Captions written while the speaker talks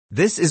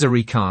This is a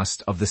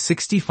recast of the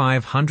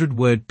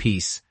 6,500-word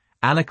piece,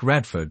 Alec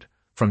Radford,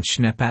 from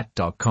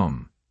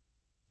Schneepat.com.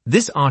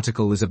 This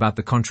article is about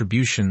the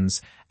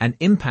contributions and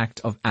impact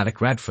of Alec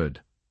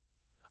Radford,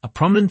 a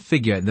prominent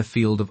figure in the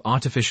field of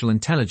artificial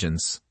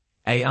intelligence,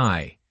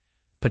 AI,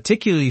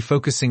 particularly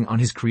focusing on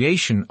his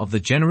creation of the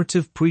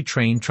Generative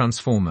Pre-trained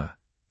Transformer,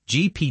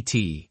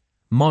 GPT,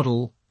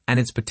 model and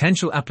its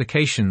potential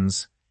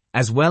applications,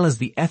 as well as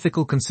the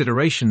ethical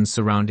considerations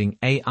surrounding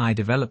AI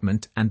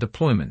development and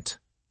deployment.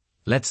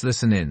 Let's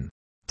listen in.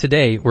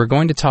 Today, we're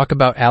going to talk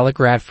about Alec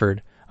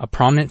Radford, a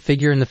prominent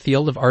figure in the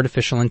field of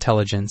artificial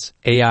intelligence,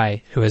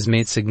 AI, who has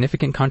made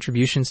significant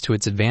contributions to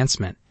its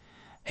advancement.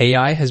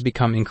 AI has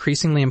become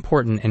increasingly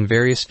important in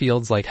various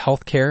fields like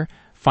healthcare,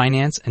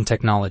 finance, and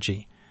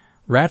technology.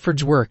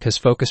 Radford's work has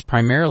focused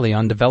primarily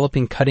on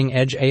developing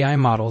cutting-edge AI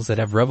models that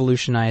have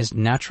revolutionized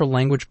natural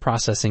language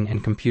processing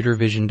and computer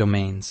vision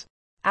domains.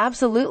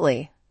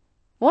 Absolutely.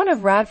 One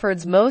of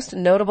Radford's most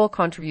notable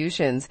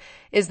contributions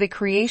is the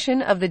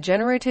creation of the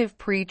Generative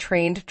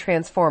Pre-trained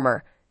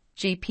Transformer,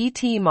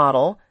 GPT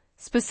model,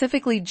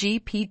 specifically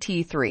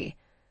GPT-3,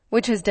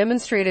 which has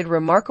demonstrated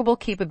remarkable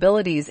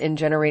capabilities in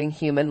generating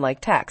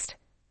human-like text.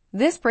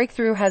 This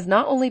breakthrough has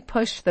not only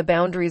pushed the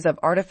boundaries of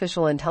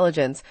artificial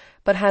intelligence,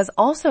 but has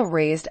also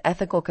raised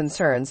ethical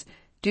concerns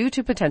due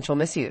to potential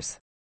misuse.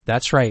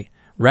 That's right.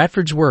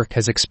 Radford's work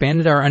has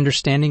expanded our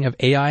understanding of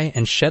AI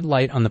and shed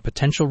light on the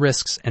potential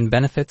risks and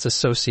benefits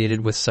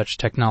associated with such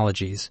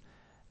technologies.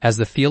 As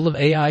the field of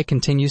AI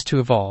continues to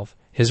evolve,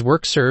 his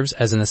work serves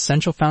as an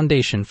essential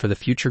foundation for the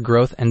future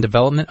growth and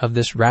development of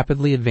this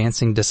rapidly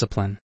advancing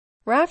discipline.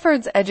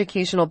 Radford's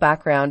educational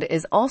background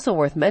is also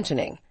worth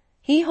mentioning.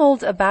 He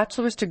holds a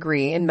bachelor's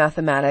degree in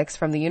mathematics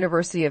from the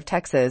University of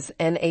Texas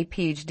and a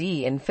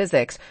PhD in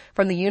physics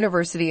from the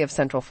University of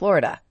Central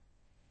Florida.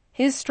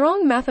 His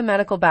strong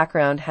mathematical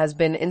background has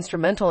been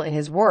instrumental in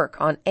his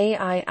work on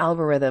AI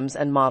algorithms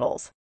and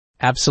models.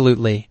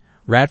 Absolutely.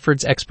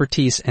 Radford's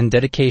expertise and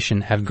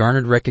dedication have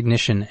garnered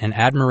recognition and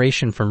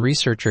admiration from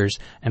researchers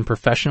and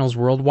professionals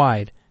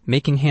worldwide,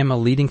 making him a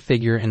leading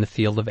figure in the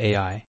field of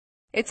AI.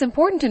 It's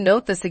important to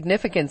note the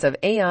significance of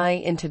AI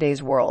in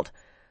today's world.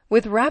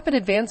 With rapid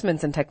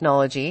advancements in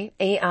technology,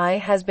 AI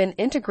has been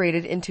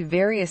integrated into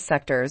various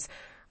sectors,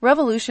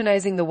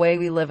 revolutionizing the way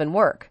we live and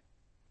work.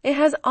 It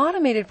has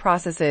automated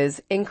processes,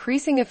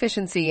 increasing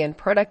efficiency and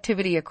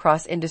productivity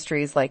across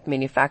industries like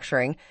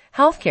manufacturing,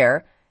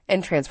 healthcare,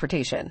 and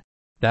transportation.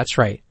 That's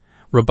right.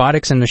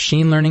 Robotics and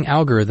machine learning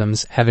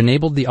algorithms have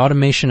enabled the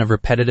automation of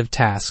repetitive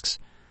tasks,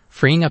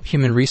 freeing up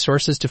human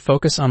resources to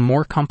focus on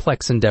more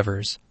complex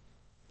endeavors.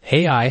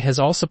 AI has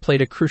also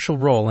played a crucial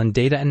role in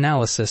data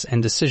analysis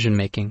and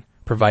decision-making,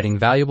 providing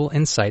valuable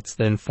insights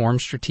that inform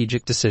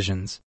strategic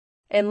decisions.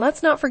 And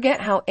let's not forget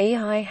how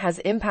AI has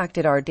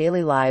impacted our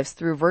daily lives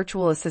through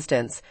virtual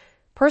assistants,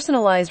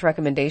 personalized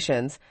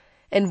recommendations,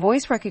 and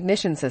voice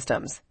recognition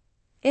systems.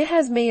 It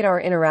has made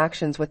our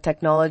interactions with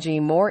technology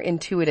more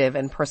intuitive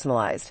and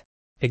personalized.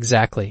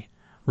 Exactly.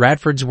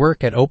 Radford's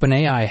work at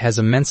OpenAI has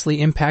immensely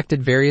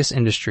impacted various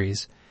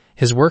industries.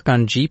 His work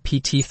on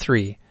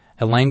GPT-3,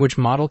 a language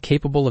model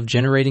capable of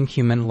generating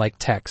human-like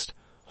text,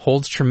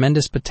 holds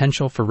tremendous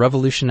potential for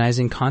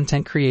revolutionizing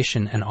content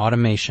creation and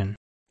automation.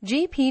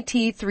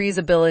 GPT-3's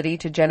ability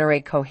to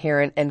generate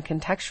coherent and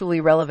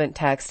contextually relevant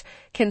text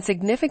can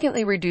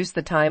significantly reduce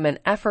the time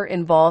and effort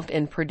involved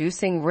in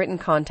producing written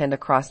content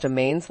across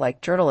domains like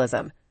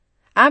journalism,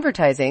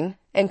 advertising,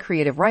 and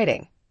creative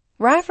writing.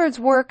 Radford's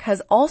work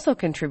has also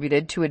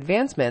contributed to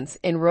advancements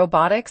in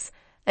robotics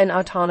and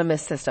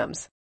autonomous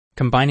systems.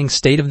 Combining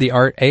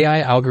state-of-the-art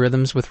AI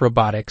algorithms with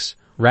robotics,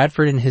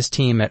 Radford and his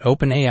team at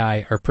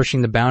OpenAI are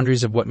pushing the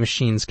boundaries of what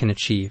machines can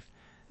achieve.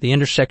 The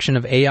intersection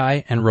of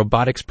AI and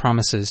robotics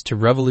promises to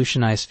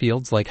revolutionize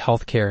fields like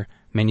healthcare,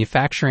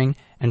 manufacturing,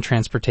 and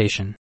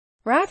transportation.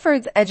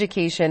 Radford's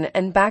education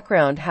and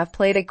background have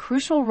played a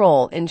crucial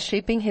role in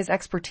shaping his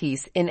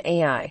expertise in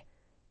AI.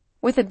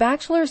 With a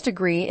bachelor's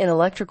degree in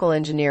electrical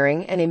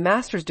engineering and a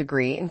master's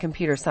degree in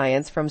computer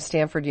science from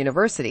Stanford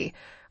University,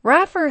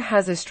 Radford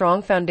has a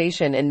strong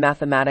foundation in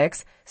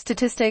mathematics,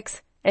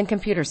 statistics, and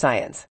computer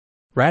science.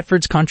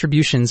 Radford's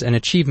contributions and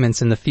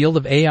achievements in the field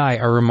of AI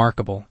are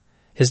remarkable.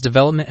 His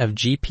development of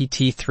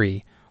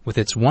GPT-3, with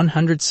its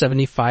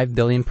 175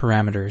 billion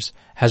parameters,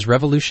 has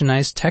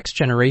revolutionized text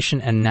generation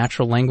and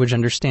natural language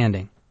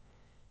understanding.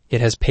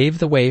 It has paved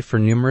the way for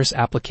numerous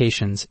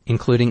applications,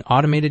 including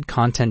automated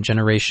content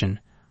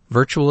generation,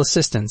 virtual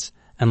assistants,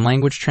 and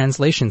language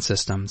translation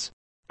systems.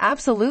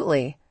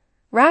 Absolutely.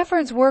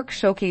 Radford's work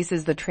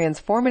showcases the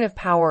transformative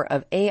power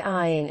of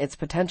AI and its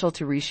potential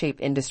to reshape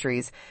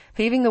industries,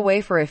 paving the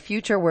way for a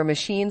future where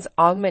machines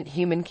augment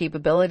human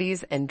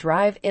capabilities and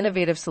drive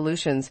innovative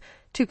solutions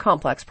to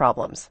complex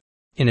problems.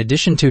 In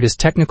addition to his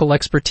technical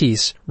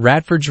expertise,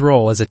 Radford's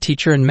role as a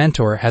teacher and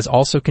mentor has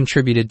also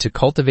contributed to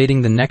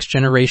cultivating the next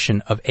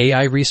generation of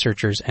AI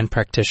researchers and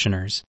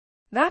practitioners.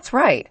 That's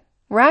right.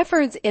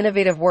 Radford's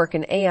innovative work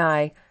in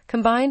AI,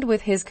 combined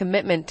with his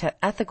commitment to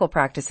ethical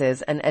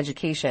practices and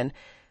education,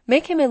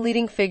 make him a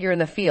leading figure in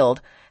the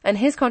field, and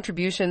his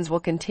contributions will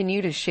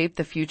continue to shape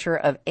the future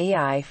of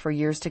AI for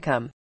years to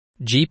come.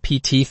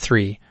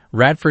 GPT-3,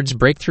 Radford's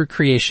breakthrough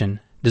creation,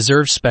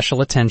 deserves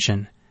special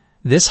attention.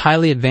 This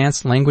highly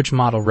advanced language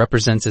model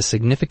represents a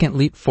significant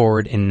leap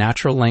forward in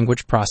natural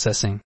language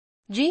processing.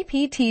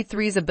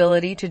 GPT-3's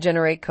ability to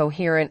generate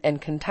coherent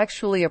and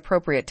contextually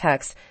appropriate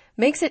text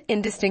makes it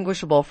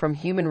indistinguishable from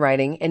human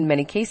writing in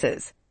many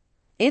cases.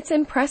 Its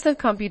impressive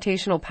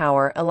computational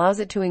power allows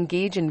it to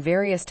engage in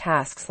various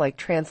tasks like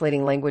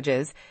translating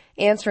languages,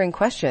 answering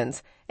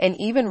questions, and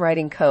even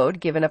writing code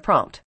given a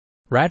prompt.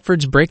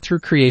 Radford's breakthrough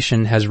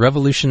creation has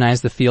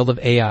revolutionized the field of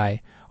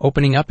AI,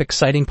 opening up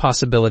exciting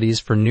possibilities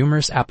for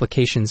numerous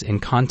applications in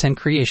content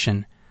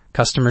creation,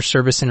 customer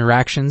service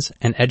interactions,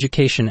 and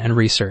education and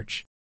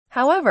research.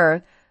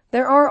 However,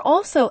 there are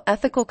also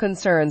ethical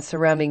concerns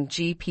surrounding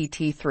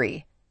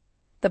GPT-3.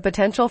 The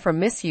potential for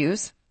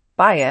misuse,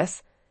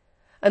 bias,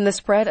 and the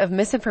spread of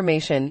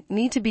misinformation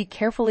need to be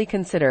carefully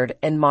considered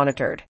and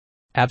monitored.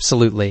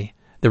 Absolutely.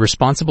 The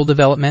responsible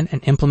development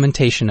and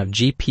implementation of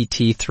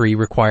GPT-3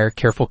 require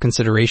careful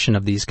consideration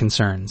of these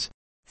concerns.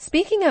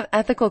 Speaking of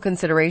ethical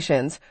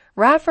considerations,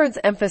 Radford's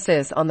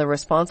emphasis on the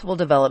responsible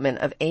development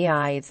of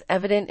AI is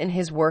evident in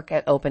his work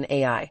at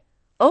OpenAI.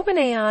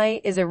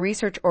 OpenAI is a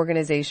research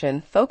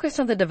organization focused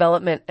on the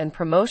development and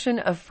promotion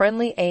of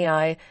friendly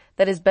AI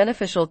that is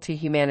beneficial to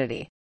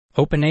humanity.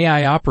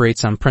 OpenAI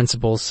operates on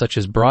principles such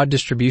as broad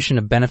distribution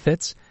of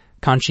benefits,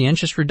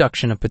 conscientious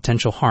reduction of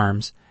potential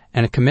harms,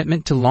 and a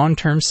commitment to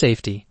long-term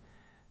safety.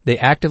 They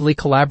actively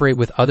collaborate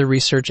with other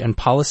research and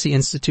policy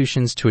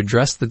institutions to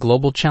address the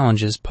global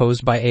challenges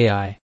posed by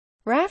AI.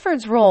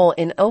 Radford's role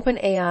in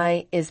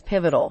OpenAI is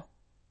pivotal.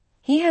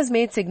 He has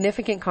made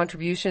significant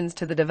contributions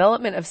to the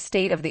development of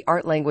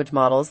state-of-the-art language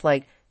models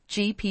like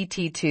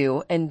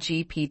GPT-2 and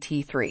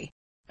GPT-3.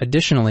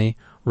 Additionally,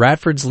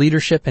 Radford's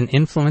leadership and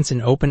influence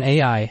in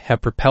OpenAI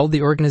have propelled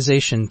the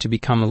organization to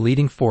become a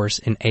leading force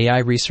in AI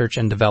research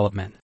and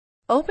development.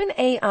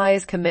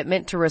 OpenAI's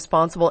commitment to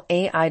responsible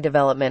AI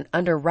development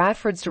under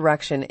Radford's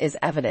direction is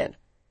evident.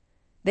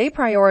 They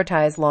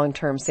prioritize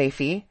long-term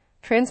safety,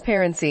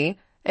 transparency,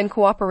 and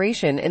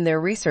cooperation in their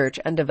research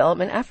and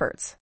development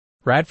efforts.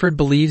 Radford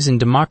believes in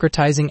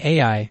democratizing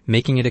AI,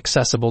 making it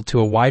accessible to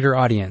a wider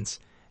audience.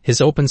 His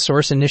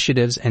open-source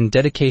initiatives and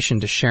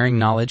dedication to sharing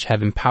knowledge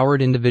have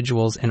empowered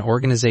individuals and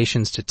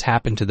organizations to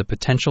tap into the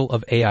potential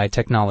of AI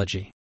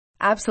technology.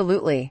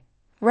 Absolutely.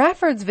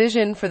 Radford's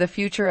vision for the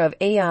future of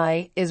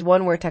AI is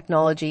one where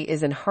technology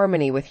is in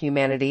harmony with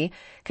humanity,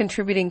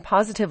 contributing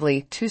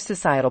positively to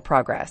societal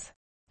progress.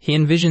 He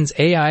envisions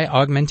AI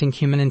augmenting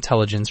human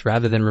intelligence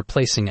rather than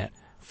replacing it,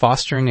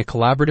 fostering a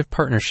collaborative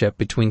partnership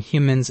between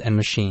humans and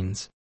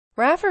machines.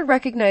 Radford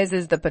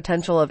recognizes the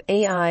potential of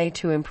AI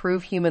to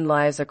improve human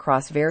lives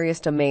across various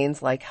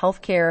domains like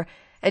healthcare,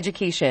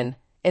 education,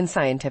 and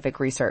scientific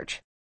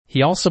research.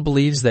 He also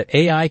believes that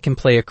AI can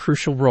play a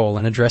crucial role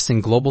in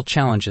addressing global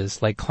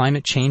challenges like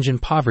climate change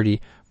and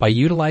poverty by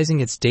utilizing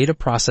its data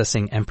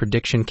processing and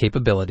prediction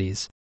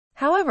capabilities.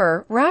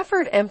 However,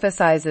 Radford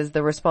emphasizes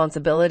the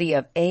responsibility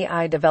of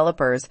AI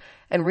developers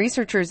and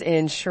researchers in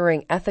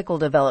ensuring ethical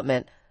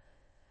development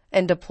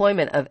and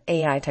deployment of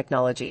AI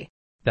technology.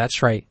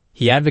 That's right.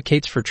 He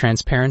advocates for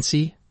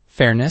transparency,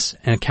 fairness,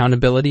 and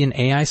accountability in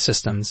AI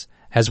systems,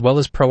 as well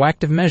as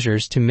proactive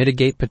measures to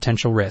mitigate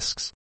potential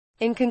risks.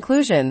 In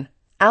conclusion,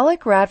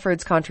 Alec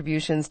Radford's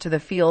contributions to the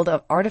field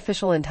of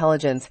artificial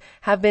intelligence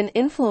have been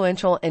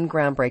influential and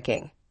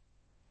groundbreaking.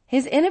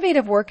 His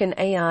innovative work in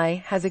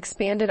AI has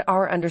expanded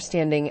our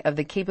understanding of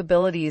the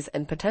capabilities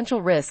and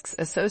potential risks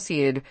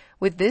associated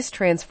with this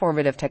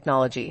transformative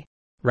technology.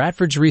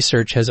 Radford's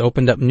research has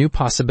opened up new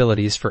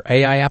possibilities for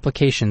AI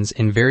applications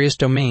in various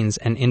domains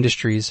and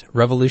industries,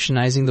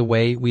 revolutionizing the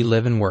way we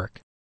live and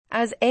work.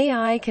 As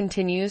AI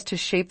continues to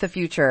shape the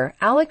future,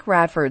 Alec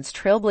Radford's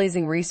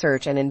trailblazing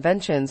research and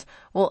inventions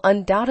will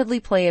undoubtedly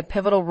play a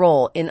pivotal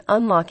role in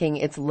unlocking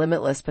its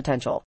limitless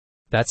potential.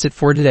 That's it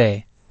for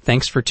today.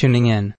 Thanks for tuning in.